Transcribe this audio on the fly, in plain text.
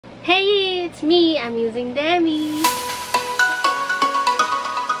Hey, it's me. I'm using Demi.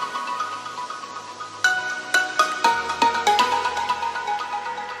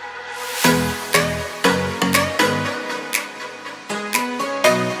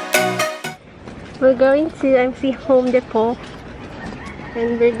 We're going to MC Home Depot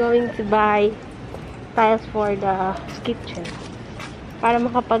and we're going to buy tiles for the kitchen para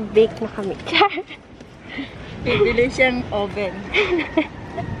makapag-bake na kami. Bibili siyang oven.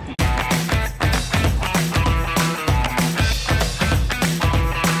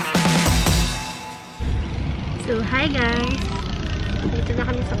 So, hi guys! Dito na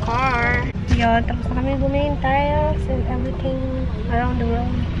kami sa car. Yun, tapos na kami bumili tiles and everything around the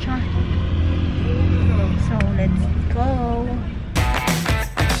world. So, let's go!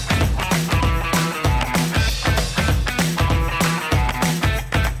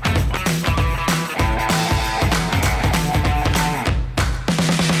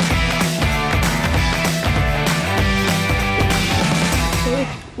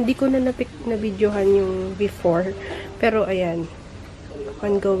 Hindi ko na na-videohan yung before. Pero, ayan.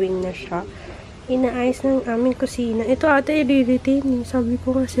 Ongoing na siya. Inaayos ng aming kusina. Ito ata i-retain. Sabi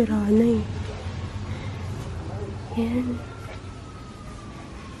ko nga sira na eh. Ayan.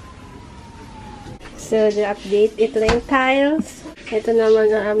 So, the update. Ito na yung tiles. Ito naman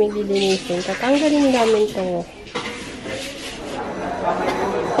ang aming lilinisin. Tatanggalin namin ito.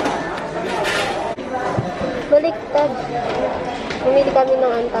 Baliktad. Bumili kami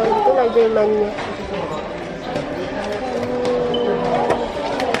ng antang dito na Germania.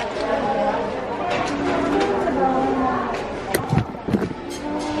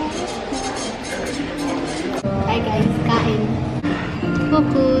 Hi guys, kain.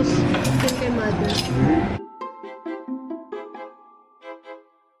 Focus. Thank you, mother.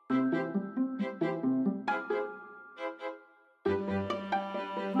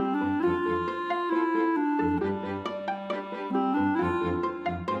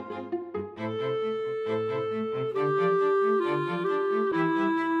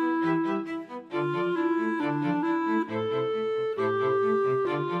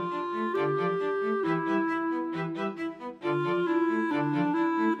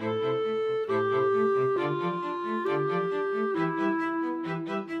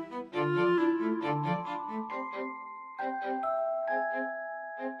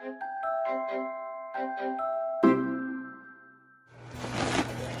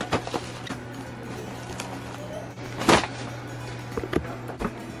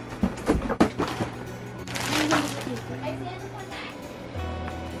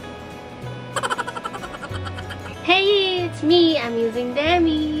 Hey, it's me. I'm using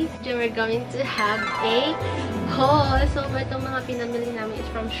Demi. So we're going to have a haul. So itong mga pinamili namin is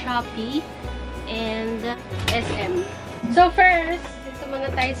from Shopee and SM. So first, ito muna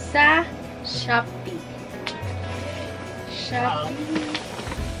tayo sa Shopee.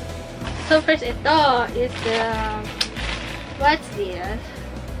 So first, ito is the what's this?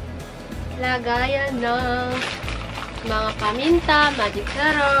 Lagayan ng mga paminta, magic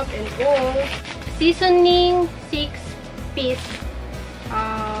syrup, and all. Seasoning 6-piece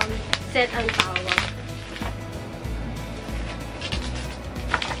set ang tawag.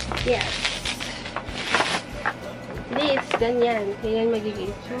 Yes. This, ganyan. Ganyan magiging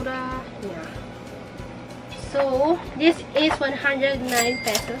itsura niya. So, this is 109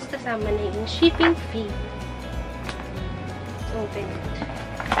 pesos kasama na yung shipping fee. Let's open it.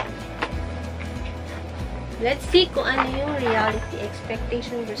 Let's see kung ano yung reality,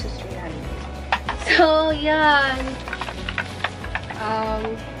 expectation versus reality. So, yan.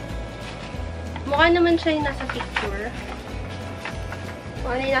 Mukha naman siya yung nasa picture.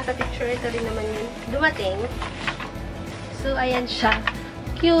 Kung ano yung nasa picture, ito rin naman yung dumating. So, ayan siya.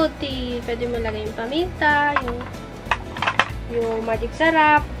 Cutie. Pwede mo lagay yung paminta, yung magic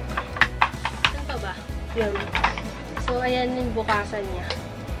syrup. Saan pa ba? Yun. So, ayan yung bukasan niya.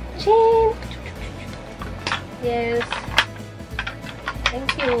 Chin! Yes. Ang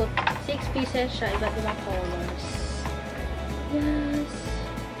cute. 6 pieces siya. Iba't ibang colors. Yes.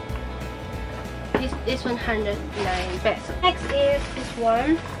 This is 109 pesos. Next is this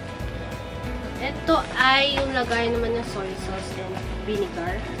one. Ito ay yung lagay naman ng soy sauce and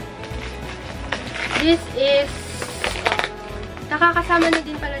vinegar. This is nakakasama na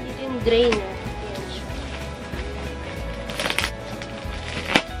din pala dito yung drainer. Ayan siya.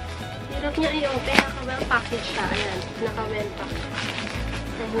 Hirap niya i-open. Naka-well package siya. Ayan. Naka-well package.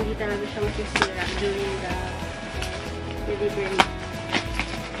 Na hindi talaga siya masisira during the delivery.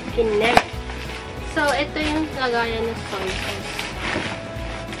 Connect. So, ito yung lagayan ng soy sauce.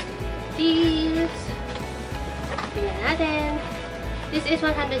 This. Tingnan natin. This is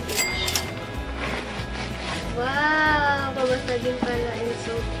 100 each. Wow! Babasa din pala and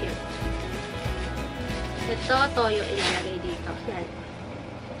so cute. Ito, toyo ilalagay dito. Yan.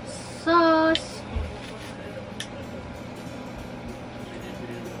 Sauce.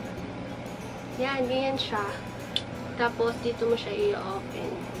 Yan, ganyan siya. Tapos, dito mo siya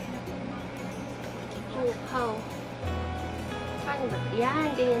i-open. Oh, how? Paano ba?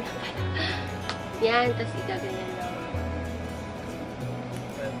 Yan, ganyan na pala. Yan, tapos igaganyan lang.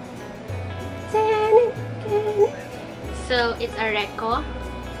 So, it's a Reco.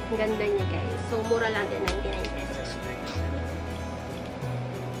 Ang ganda niya, guys. So, mura lang din, 99 pesos.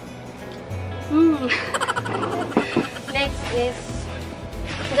 Next is,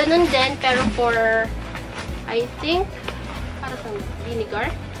 ganun din, pero for, I think, para sa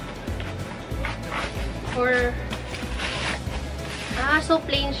vinegar. Or, so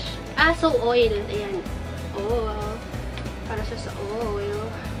plain, so oil. Ayan. Oh, para siya sa oil.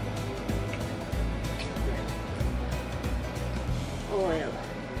 Oil.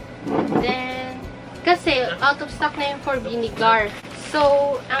 Then, kasi, out of stock na yun for vinegar.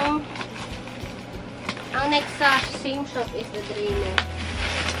 So, ang next sa same shop is the drainer.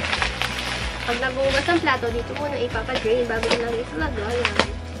 Pag nagugas ang plato, dito muna ipapadrain bago na lang sa lagayan.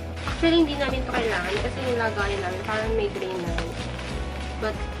 Actually, hindi namin ito kailangan kasi yung lagayan namin parang may drain na rin.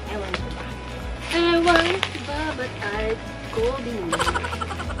 But, ewan ko ba? Ewan ko ba? But art ko binili.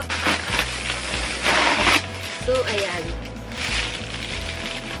 So, ayan.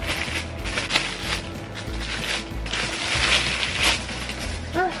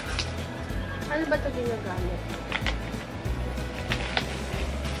 Ano ba ito ginagamit?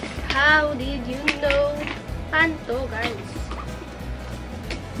 How did you know? Panto, guys.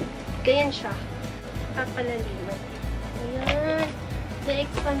 Ganyan siya. Papalaliman. Ayan.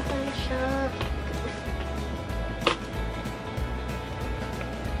 Na-expand pa siya.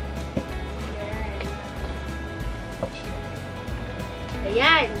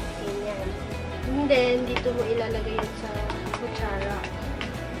 Ayan. Ayan. And then, dito mo ilalagay yun sa kutsara.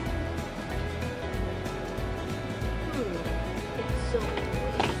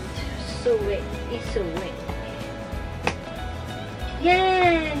 It's so wet. It's so wet.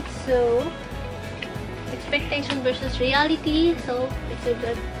 Yan! So, expectation versus reality. So, it's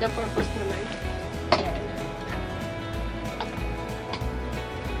the purpose naman. Yan.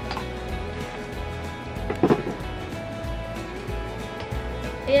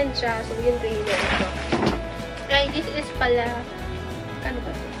 Ayan siya. So, yung trailer ito. Ay, this is pala, ano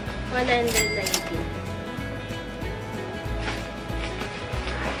ba ito? 119.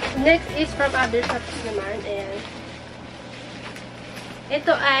 Next is from other shops naman. And ito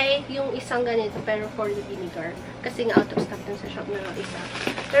ay yung isang ganito pero for the vinegar. Kasi nga out of stock dun sa shop na isa.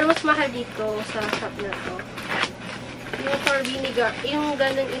 Pero mas mahal dito sa shop na to. Yung for vinegar, yung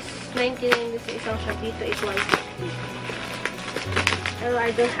ganun is 99 sa isang shop. Dito is 150. Pero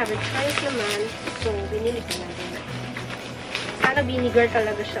I don't have a choice naman. So, binili ko na din. Sana vinegar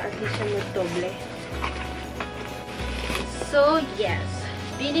talaga siya. At least siya mag-doble. So, yes.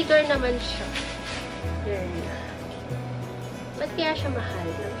 Vinegar naman siya. Yan. Ba't kaya siya mahal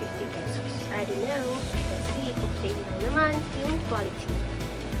ng 50 pesos? I don't know. Let's see kung same lang naman yung quality.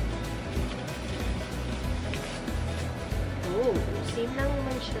 Oh, same lang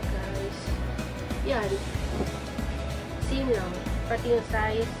naman siya, guys. Yan. Same lang. Pati yung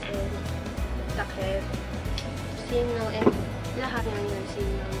size and takip. Same lang. And lahat nga yun.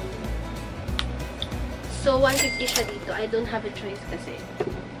 Same lang. So, 150 siya dito. I don't have a choice kasi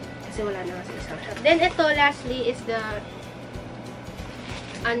wala na sa isang shop. Then, ito, lastly, is the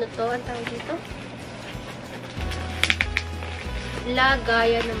ano to? Ang tawag dito?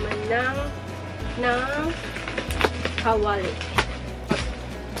 Lagayan naman ng kawali.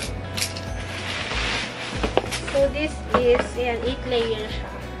 So, this is, ayan, 8 layer siya.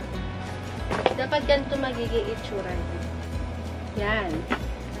 Dapat ganito magiging itsura niya. Yan.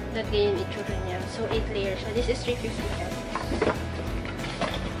 Dapat ganyan itsura niya. So, 8 layer siya. This is 350 pesos.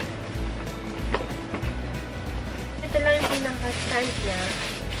 Ito lang yung pinaka-stand niya.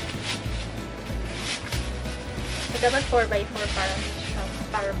 So, dapat 4x4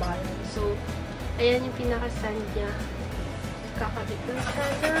 para balance. So, ayan yung pinaka-stand niya. Kakabit lang siya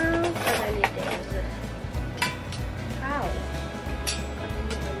ng paralites. Wow!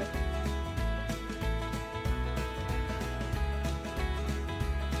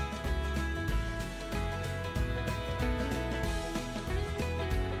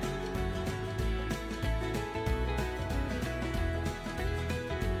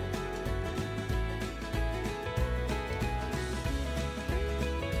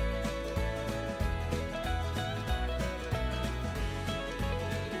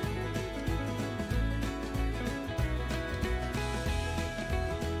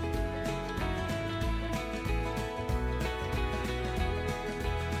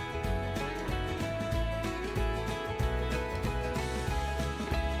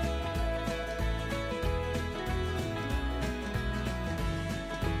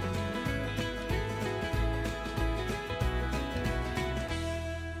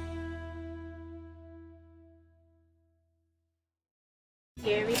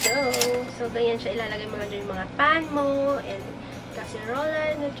 Here we go. So, ganyan siya. Ilalagay mo lang dyan yung mga pan mo, and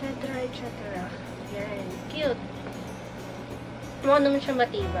casserole, etc. etc. Yan. Cute. Mukha naman siya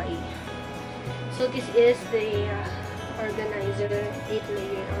matibay. So, this is the organizer,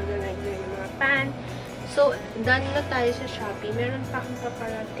 8-layer organizer ng mga pan. So, done na tayo sa Shopee. Meron pa akong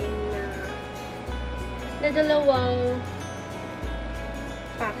paparating na dalawang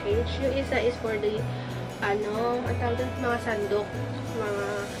package. Yung isa is for the ang tawag doon, mga sandok. Mga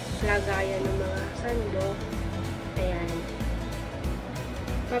lagayan ng mga sandok. Ayan.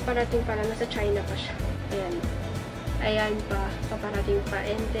 Paparating pala. Nasa China pa siya. Ayan. Ayan pa. Paparating pa.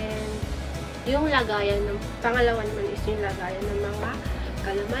 And then, yung lagayan ng, pangalawa naman is yung lagayan ng mga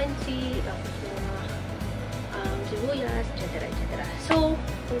kalamansi, tapos mga sibuyas, etc. etc. So,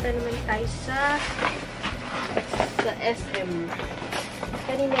 punta naman tayo sa SM.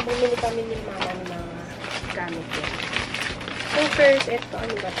 Kanina bumili kami ni mama ng mga gamit yan. So, first, ito,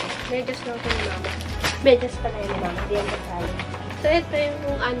 ano ba ito? Medyas lang ito ni mama. Medyas pala yun ni mama. Di yan kasali. So, ito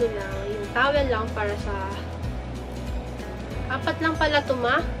yung ano lang, yung towel lang para sa 4 lang pala ito,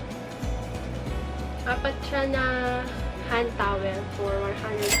 ma. 4 siya na hand towel for 100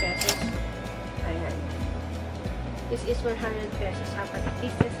 pesos. Ayan. This is 100 pesos. 4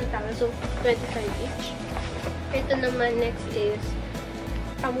 pieces na towel. So, 25 each. Ito naman, next is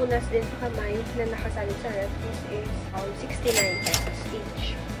pamunas din sa kamay na nakasalit sa ref. This is 69 pesos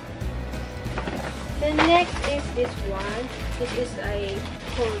each. Then, next is this one. This is a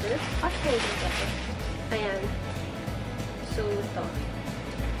holder. What holder ba ito? Ayan. So, ito.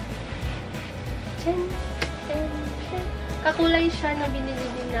 Kakulay siya na binili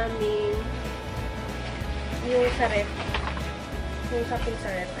din namin yung sa ref. Yung sa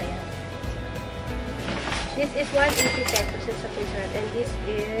ref. Ayan. This is 180 pesos sa sa ref. And this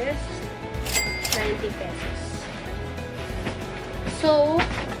is 90 pesos. So,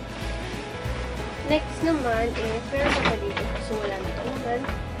 next naman is, meron pa dito. So, wala na ito naman.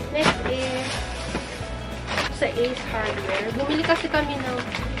 Next is sa Ace Hardware. Bumili kasi kami ng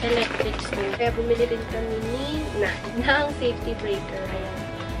electric stove. Kaya bumili rin kami ng safety breaker. Ayan.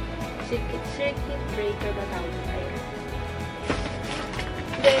 Circuit breaker ba tawag? Ayan.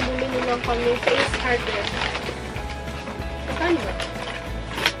 Then, bumili lang kami sa Ace Hardware. Kano ba?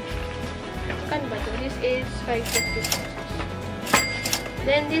 Kano ba ito? This is 550 pesos.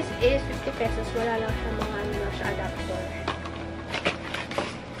 Then, this is 50 pesos. Wala lang siya mga ano lang siya adapter.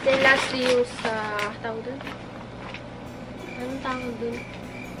 Then, lastly, yung sa tawag doon? Anong tawag dun?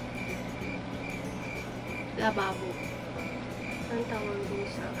 Lababo. Anong tawag dun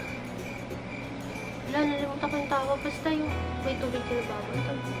sa... Wala, nalimutan ko yung tawag. Basta yung may tubig sa lababo. Anong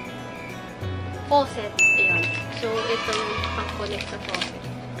tawag dun? Faucet. Ayan. So, ito yung pang-connect sa faucet.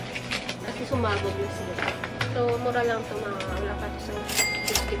 Kasi sumabog yung sila. So, mura lang ito mga wala pa ito sa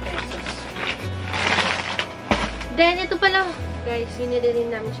 50 pesos. Then, ito pala. Guys, binili rin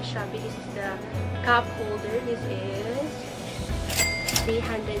namin sa Shopee. This is the cup holder. This is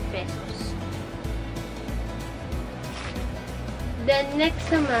 300 pesos. Then, next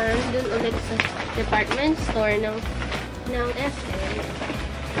naman, dun ulit sa department store ng SM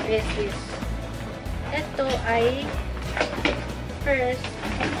is this. Ito ay first,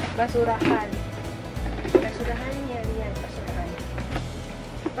 basurahan. Basurahan yan, basurahan.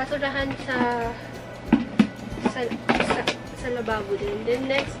 Basurahan sa lababo din. Then,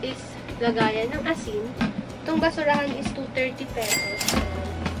 next is lagayan ng asin. Itong basurahan is 230 pesos.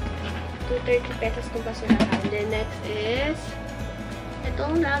 230 pesos itong basurahan. Then, next is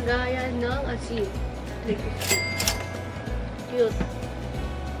itong lagayan ng asin. 350. Cute.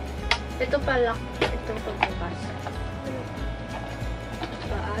 Ito pala. Itong pagbukas.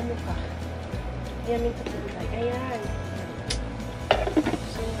 Paano ka? Ayan yung tutulay. Ayan.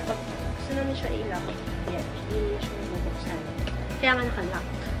 So, gusto namin siya ilak. Ayan. Hindi siya nabubuksan. Kaya nga nakalock.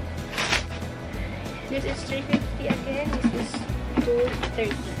 This is 350 again. This is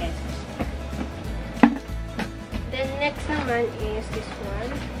 230 pesos. Then, next naman is this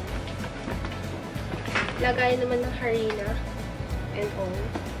one. Lagayan naman ng harina and all.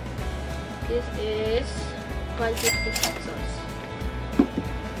 This is 150 pesos.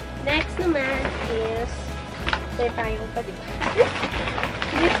 Next naman is tayo pa, diba?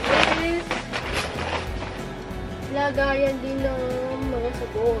 This is lagayan din ng mga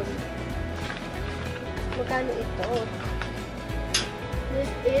sabon. Magkano ito? This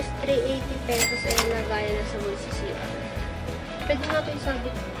is 380 pesos ay lagayan na sabon sa CR. Pwede nga ito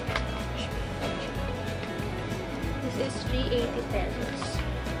isabit. This is 380 pesos.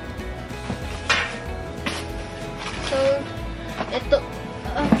 So, ito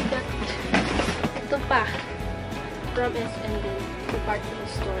pa. From SM din. department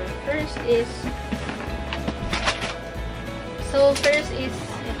store. First is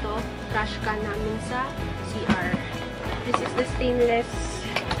ito, trash can namin sa CR. This is the stainless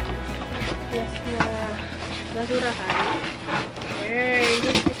na basurahan.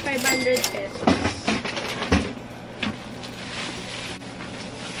 This is 500 pesos.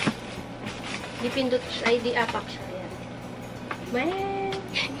 Dipindot siya, ay di-apak siya. Yan. Man!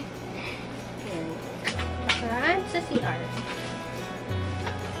 Yan. Saan? Sa CR.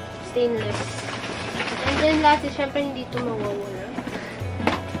 Stainless. And then last is, syempre hindi ito mawawala.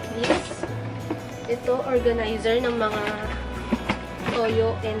 This. Ito, organizer ng mga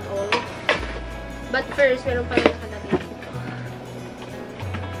toyo and all. But first, meron pa rin nakalagay dito.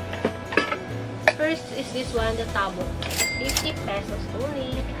 First is this one, the tabo. 50 pesos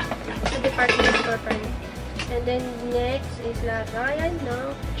only. Sa department store pa rin. And then, next is lagayan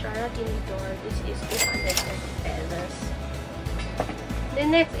ng kutsara tinidor. This is 250 pesos.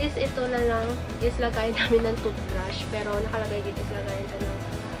 Then, next is ito na lang. Is lagayan namin ng toothbrush. Pero, nakalagay dito is lagayan ito ng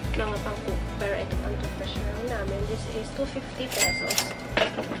mga pang-cook. Pero, ito pang toothbrush na lang namin. This is 250 pesos.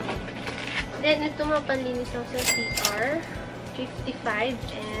 Then, ito mga panlinis lang sa CR. 55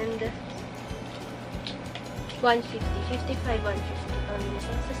 and 150. 55, 150 panlinis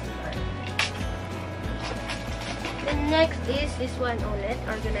lang sa CR. Then, next is this one ulit,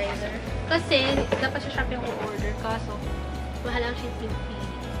 organizer. Kasi, dapat sa Shopee ako order. Kaso, mahal ang shipping fee.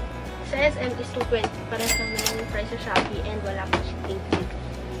 Sa SM is 220. Parang lang naman yung price sa Shopee and wala pang shipping fee.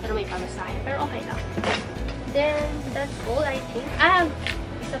 Pero may pamasahe. Pero okay lang. Then, that's all I think.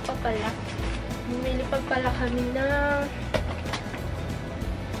 Isa pa pala. Bumili pa pala kami na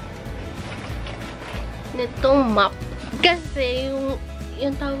netong map. Kasi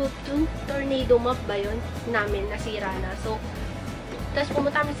yung tawag dun, tornado map ba yun? Namin, nasira na. So, tapos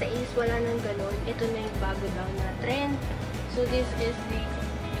pumunta kami sa Ace, wala nang ganun. Ito na yung bago daw na trend. So, this is the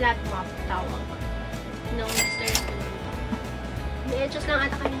flat map tawag ng Mr. Ni-adjust lang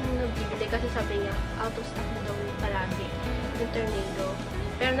ata kami nung nagbibili kasi sabi niya, out of stock na daw palagi yung tornado.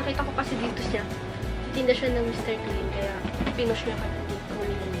 Pero nakita ko kasi dito siya, tinda siya ng Mr. Clean, kaya pinush niya pa dito,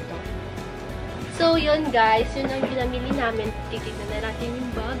 bumili nito. So, yun guys, yun ang pinamili namin. Titignan na natin yung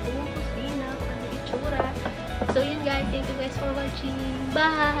bagong kusina, kung ano itsura. So, yun guys, thank you guys for watching.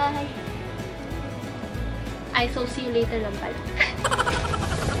 Bye! So see you later lang pala.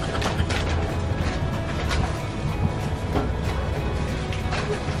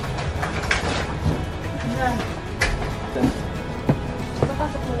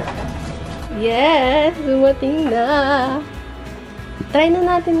 Yes! Dumating na! Try na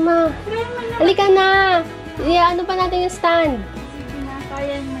natin, ma. Halika na! Ano pa natin yung stand? Sige na,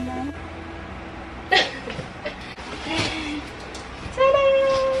 kaya mo na. Tada!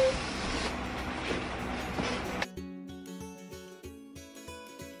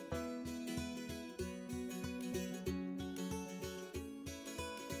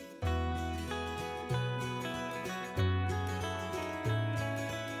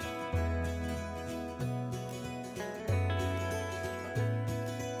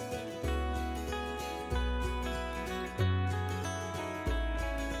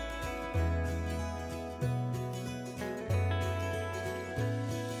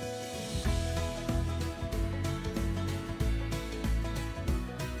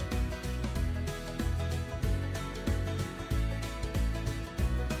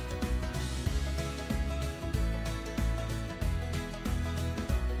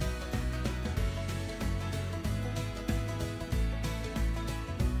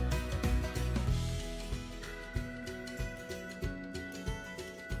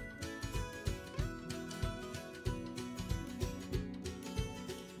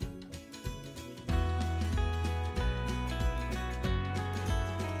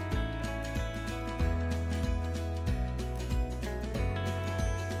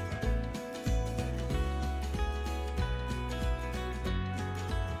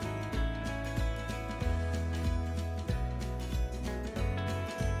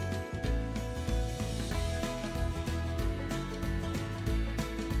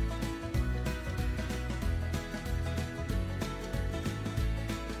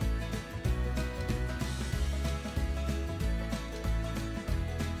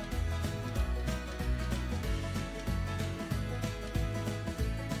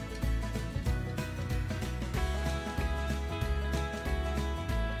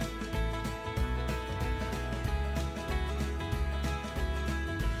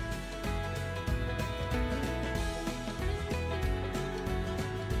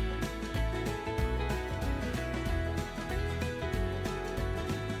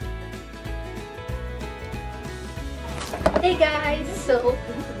 Hey guys! So,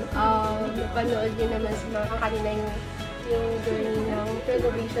 napanood din naman sa mga kanina yung journey ng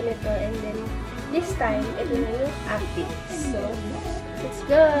renovation nito. And then, this time, ito na yung outfit. So, let's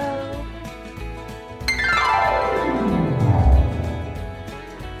go!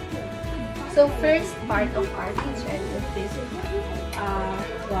 So, first part of our kitchen is this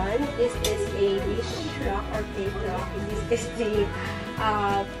one. This is a dish rack or plate rack. This is the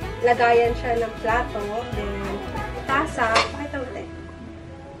lagayan siya ng plato. Then, tasa. Pakita ulit.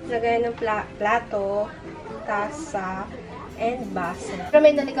 Lagayan ng plato, tasa, and baso. Pero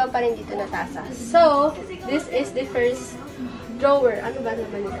may naligaw pa rin dito na tasa. So, this is the first drawer. Ano ba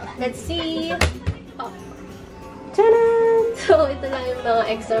naman ito? Let's see! Oh. Tadaan! So, ito lang yung mga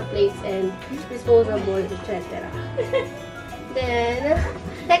extra plates and disposable, etc. Then,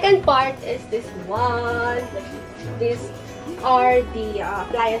 second part is this one. These are the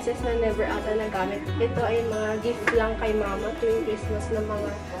appliances na never ata nagamit. Ito ay mga gift lang kay mama tuwing Christmas ng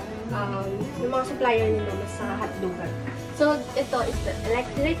mga supplier ni mama sa hotdogan. So, ito is the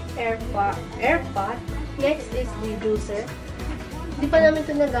electric air pot. Next is the juicer. Hindi pa namin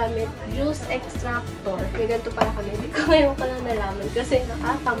ito nagamit. Juice extractor. May ganito pala kami. Hindi ko ngayon pa lang nalaman kasi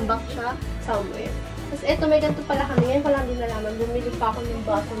nakatambak siya somewhere. Tapos ito, may ganito pala kami. Ngayon pa lang din nalaman. Bumili pa ako ng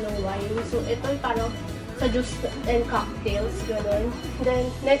baso ng wine. So, ito ay parang sa juice and cocktails. Ganun. Then,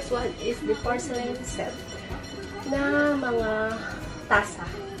 next one is the porcelain set na mga tasa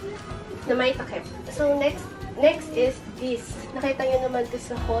na may takip. So, next is this. Nakita nyo naman ito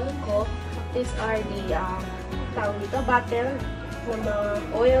sa haul ko. These are the tawag dito, bottle ng mga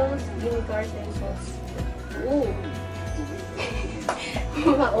oils, vinegars, and sauce. Ooh!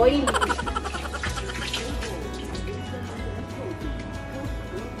 Mga oily.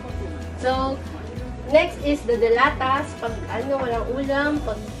 So, next is the delatas. Pag walang ulam,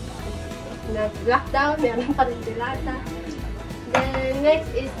 pag nag-lockdown, meron pa rin delata. Then,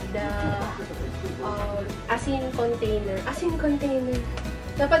 next is the asin container. Asin container.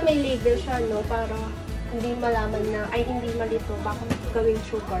 Dapat may label siya, no? Para hindi malaman na, ay hindi malito, baka gawing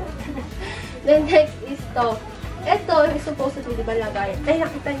sugar. Then next is to. Ito, supposedly, di ba lagay? Ay,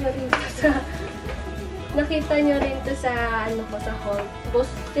 nakita nyo rin to sa, ano ko, sa haul.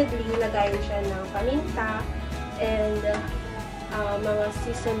 Supposedly, lagayan siya ng paminta and mga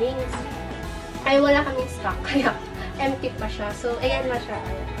seasonings. Ay, wala kaming stock, kaya empty pa siya. So, ayan na siya.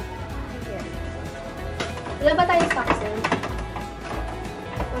 Ayan. Wala ba tayong stock din?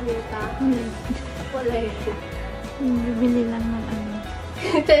 Paminta? Wala yun. Bibili lang ng ano.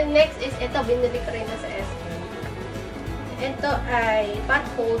 Then next is, ito, binili ko rin na sa SM. Ito ay pot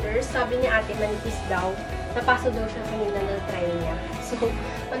holders. Sabi ni ate, manipis daw. Napaso daw siya kanina na try niya. So,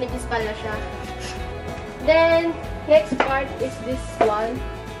 manipis pala siya. Then, next part is this one.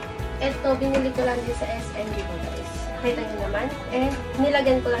 Ito, binili ko lang din sa SM dito, guys. Kita nyo naman. And,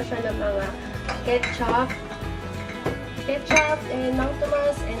 nilagyan ko lang siya ng mga ketchup and Mang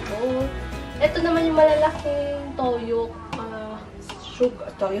Tomas and all. Ito naman yung malalaking toyo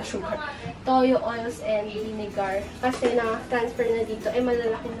oils and vinegar. Kasi na-transfer na dito,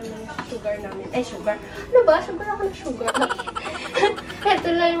 malalaki naman yung sugar namin. Sugar. Ano ba? Sugar ako na sugar. Ito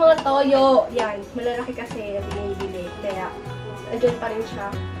lang yung mga toyo. Yan. Malalaki kasi binibili. Kaya, andyan pa rin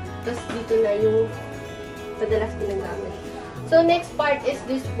siya. Tapos dito na yung madalas ginagamit. So, next part is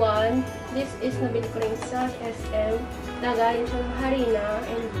this one. This is nabili ko rin sa SM. Lagayin siya ng harina.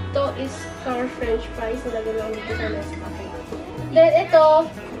 And ito is car french fries. Nalagyan lang dito sa Nescafe. Then,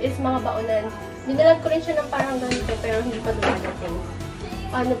 ito is mga baonan. Dinalag ko rin siya ng parang ganito, pero hindi pa dumadating.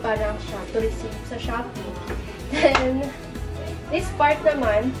 Ano parang siya, to receive sa Shopee. Then, this part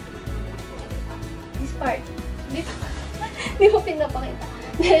naman, hindi mo pinapakita.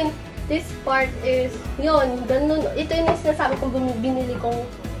 Then, this part is, yun, ganun. Ito yung sinasabi kong binili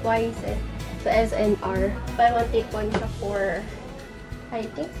kong wines sa SNR. Buy one, take one siya for, I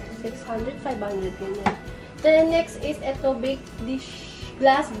think, 600, 500 yun. Then, next is ito, baked dish,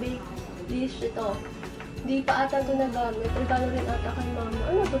 glass baked dish. Ito. Di pa ata ito nagamit. Regalo rin ata kay mama.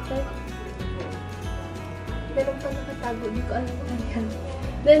 Ano ba ito? Meron pa nakatago. Di ko alam kung yan.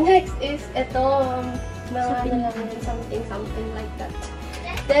 Then, next is ito, mga something like that.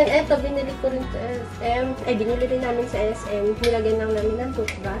 Then, ito, binili ko rin sa SM. Binili rin namin sa SM. Nilagyan lang namin ng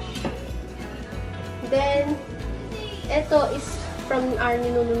toothbrush. Then, ito is from our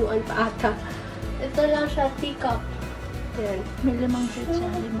ninununuan pa ata. Ito lang siya, teacup. Ayan. May 5 set siya,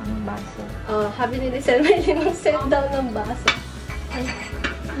 5 baso. Habi ni Lizelle, may 5 set daw ng baso. Ay,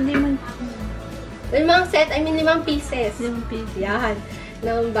 5 set, 5 pieces. 5 pieces. Yan,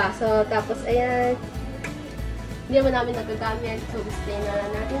 ng baso. Tapos, ayan, hindi naman namin nagagamit. So, display na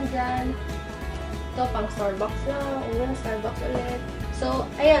lang natin dyan. Ito, pang Starbucks lang. Ayan, Starbucks ulit. So,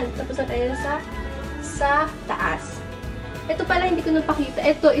 ayan. Tapos na tayo sa taas. Ito pala, hindi ko napakita.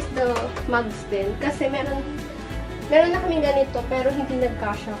 Ito is the mugs din. Kasi meron na kaming ganito, pero hindi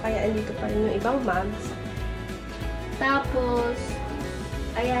nagkasya. Kaya andito pa rin yung ibang mugs. Tapos,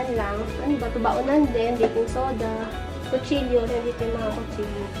 ayan lang. Ano ba ito? Baunan din. Baking soda. Kutsilyo. Nandito yung mga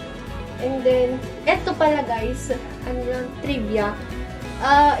kutsilyo. And then, ito pala guys. Ano lang, trivia.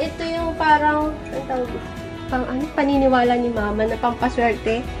 Ito yung parang, paniniwala ni mama na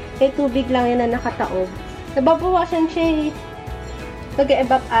pampaswerte. May tubig lang yan na nakataob. Nababawasan siya eh.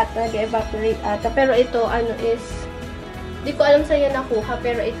 Nag-evaporate ata. Pero ito, is, di ko alam saan yan nakuha,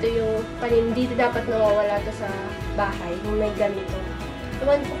 pero ito yung hindi dapat nawawala to sa bahay. Kung may ganito.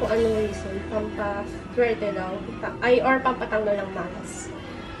 Ewan ko kung anong reason. Pampaswerte daw. Or pampatanggal ng malas.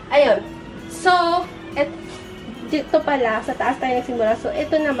 Ayun. So, dito pala, sa taas tayo nagsimula. So,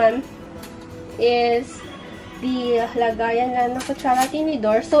 ito naman is the lagayan lang ng kutsara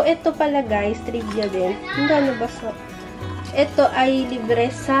tinidor. So, ito pala guys, trivia din. Hindi ano ba so? Ito ay libre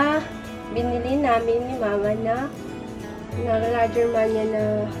sa binili namin ni mama na larger man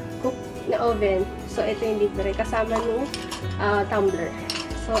niya na oven. So, ito yung libre. Kasama nung tumbler.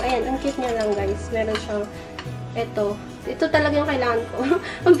 So, ayan. Ang cute niya lang guys. Meron siyang ito talagang kailangan ko.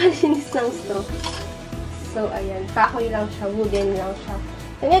 Ang palinis ng straw. So, ayan. Kahoy lang siya. Wooden lang siya.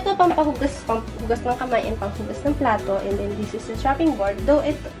 And ito, pampahugas ng kamay and panghugas ng plato. And then, this is the chopping board.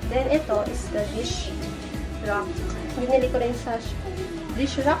 Then, ito is the dish rack. Binili ko rin sa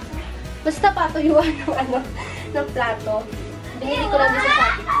dish rack. Basta patuyuan ng plato. Binili ko lang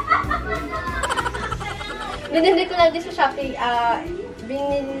din sa Shopee.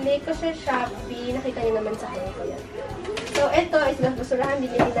 Binili ko sa Shopee. Nakita niyo naman sa akin ko yan. So, ito is basurahan.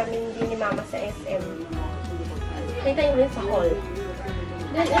 Binili namin din ni mama sa SM. Nakita niyo rin sa hall.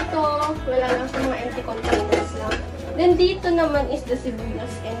 Then, ito, wala lang sa mga empty containers lang. Then, dito naman is the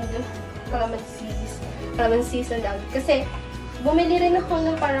sibuyas and calamansis and agad. Kasi, bumili rin ako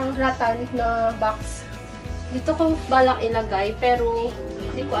ng parang ratan na box. Dito ko balak ilagay, pero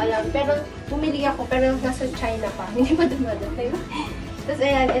hindi ko alam. Pero, bumili ako, pero nasa China pa. Hindi pa dumadating. Tapos,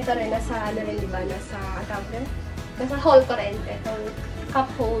 ayan, ito rin, nasa diba? Nasa hall ko rin. Itong cup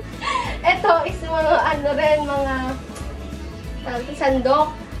hold. Ito is mga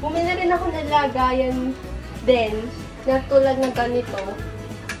sandok. Bumili rin ako ng lagayan din na tulad ng ganito.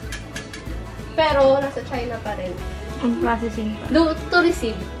 Pero, nasa China pa rin. Ang processing pa. To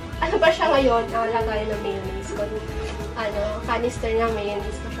receive. Ano pa siya ngayon? Lagayan ng mayonnaise. Canister ng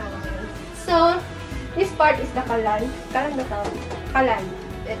mayonnaise pa siya ngayon. So, this part is the kalan. Kalan ba tawag? Kalan.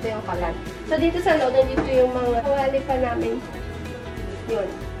 Ito yung kalan. So, dito sa loob, nandito yung mga kawali pa namin. Yun.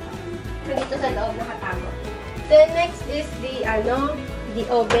 So, dito sa loob, nakatago. Then, next is the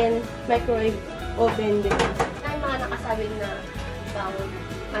oven, microwave oven din. Ay, mga nakasabing na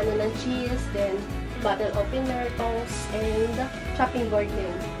ng cheese, then bottle opener, tongs, and chopping board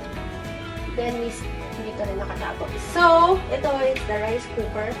din. Then, dito rin nakatago. So, ito is the rice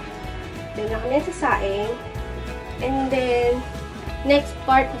cooker. Then, nakanin sa saing. And then, next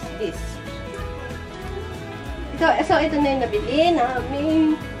part is this. So, ito na yung nabili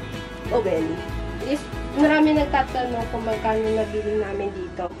namin oven. Marami nagtatanong kung magkano nabili namin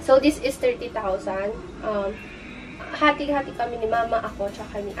dito. So, this is 30,000. Hati-hati kami ni mama, ako,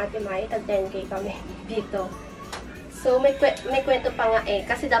 tsaka ni ate Mai. Tag 10K kami dito. So, may kwento pa nga eh.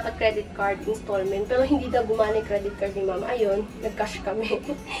 Kasi dapat credit card installment. Pero hindi daw gumana yung credit card ni mama. Ayun, nag-cash kami.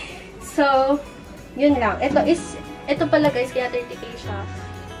 So, yun lang. Ito pala guys, kaya 30K siya.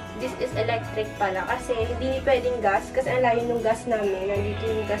 This is electric pala. Kasi hindi pwedeng gas. Kasi ang layo ng gas namin. Nandito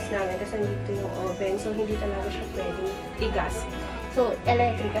yung gas namin. Kasi nandito yung oven. So, hindi talaga siya pwedeng i-gas. So,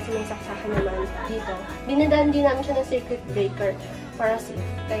 electric. Kasi may saksakan naman dito. Binadaan din namin siya ng circuit breaker para safe.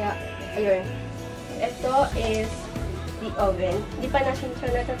 Kaya, ayun. Ito is the oven. Hindi pa na siya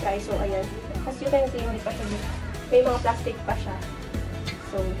natatry. So, ayan. As you can see, hindi pa siya. May mga plastic pa siya.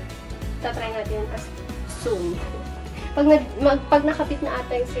 So, tatry natin as soon. Pag nakapit na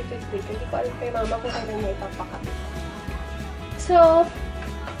ata yung circuit breaker, hindi ko alam kay mama kung kailan niya ipapakapit. So,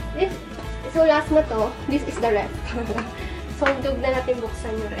 last na to. This is the ref. So, dug na natin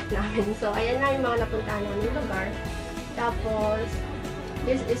buksan yung ref namin. So, ayan na yung mga napuntahan namin lugar. Tapos,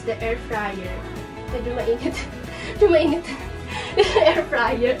 this is the air fryer. Medyo mainit. Medyo mainit. Air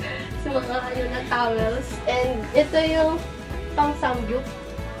fryer. So, mga na towels. And, ito yung pang-samgyup.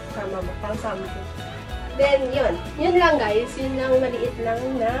 Tama ba? Pang-samgyup. Then, yun. Yun lang, guys. Yun lang, maliit lang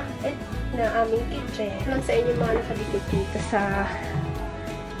na aming kitchen. Lang sa inyo mga nakabikit dito sa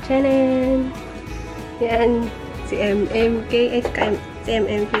channel. Yan. Si MMK. Si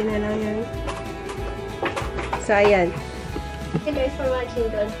MMK na lang yan. So, ayan. Thank you guys for watching.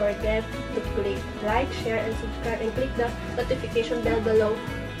 Don't forget to click like, share, and subscribe, and click the notification bell below.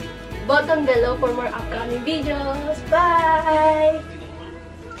 Button below for more upcoming videos. Bye!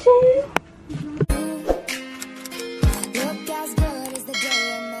 Cheers!